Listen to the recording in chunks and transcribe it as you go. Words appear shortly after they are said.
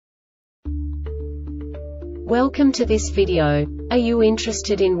Welcome to this video. Are you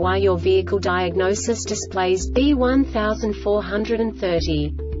interested in why your vehicle diagnosis displays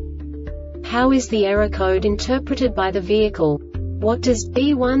B1430? How is the error code interpreted by the vehicle? What does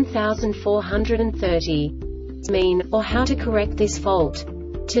B1430 mean, or how to correct this fault?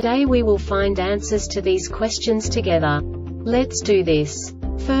 Today we will find answers to these questions together. Let's do this.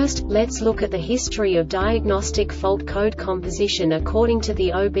 First, let's look at the history of diagnostic fault code composition according to the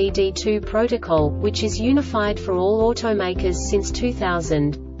OBD2 protocol, which is unified for all automakers since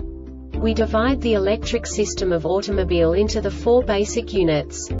 2000. We divide the electric system of automobile into the four basic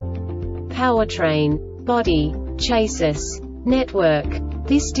units: powertrain, body, chassis, network.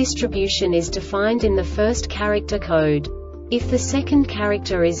 This distribution is defined in the first character code. If the second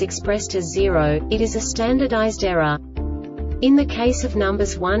character is expressed as 0, it is a standardized error. In the case of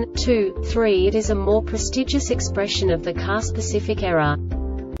numbers 1, 2, 3, it is a more prestigious expression of the car-specific error.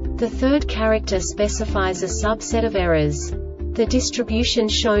 The third character specifies a subset of errors. The distribution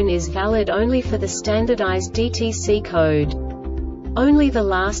shown is valid only for the standardized DTC code. Only the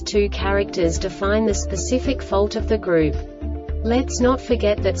last two characters define the specific fault of the group. Let's not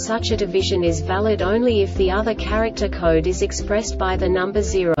forget that such a division is valid only if the other character code is expressed by the number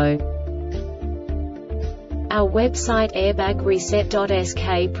 0. Our website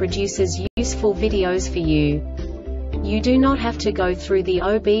airbagreset.sk produces useful videos for you. You do not have to go through the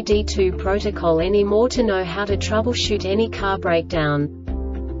OBD2 protocol anymore to know how to troubleshoot any car breakdown.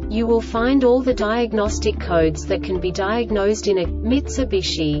 You will find all the diagnostic codes that can be diagnosed in a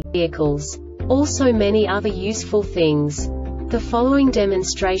Mitsubishi vehicles. Also many other useful things. The following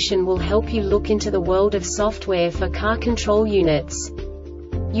demonstration will help you look into the world of software for car control units.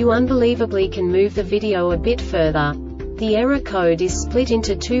 You unbelievably can move the video a bit further. The error code is split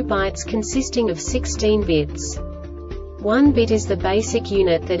into 2 bytes consisting of 16 bits. 1 bit is the basic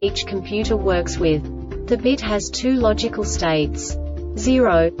unit that each computer works with. The bit has 2 logical states: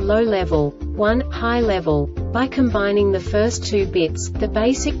 0, low level, 1, high level. By combining the first 2 bits, the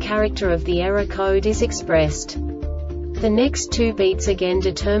basic character of the error code is expressed. The next 2 beats again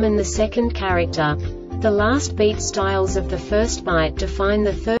determine the second character. The last beat styles of the first byte define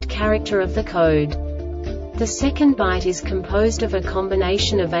the third character of the code. The second byte is composed of a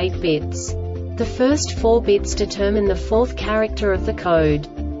combination of 8 bits. The first 4 bits determine the fourth character of the code.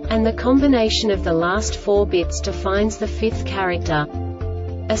 And the combination of the last 4 bits defines the fifth character.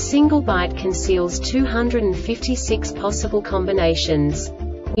 A single byte conceals 256 possible combinations.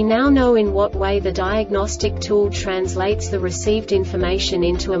 We now know in what way the diagnostic tool translates the received information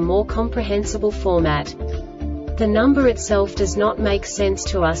into a more comprehensible format. The number itself does not make sense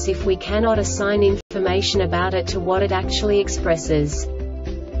to us if we cannot assign information about it to what it actually expresses.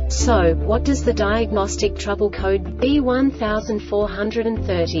 So, what does the diagnostic trouble code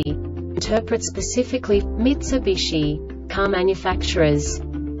B1430 interpret specifically for Mitsubishi car manufacturers?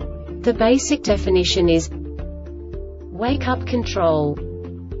 The basic definition is Wakeup Control.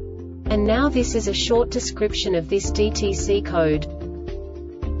 And now this is a short description of this DTC code.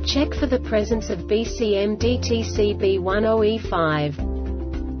 Check for the presence of BCM DTC B10E5.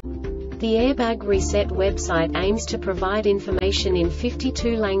 The Airbag Reset website aims to provide information in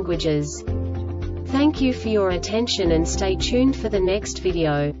 52 languages. Thank you for your attention and stay tuned for the next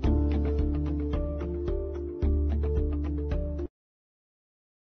video.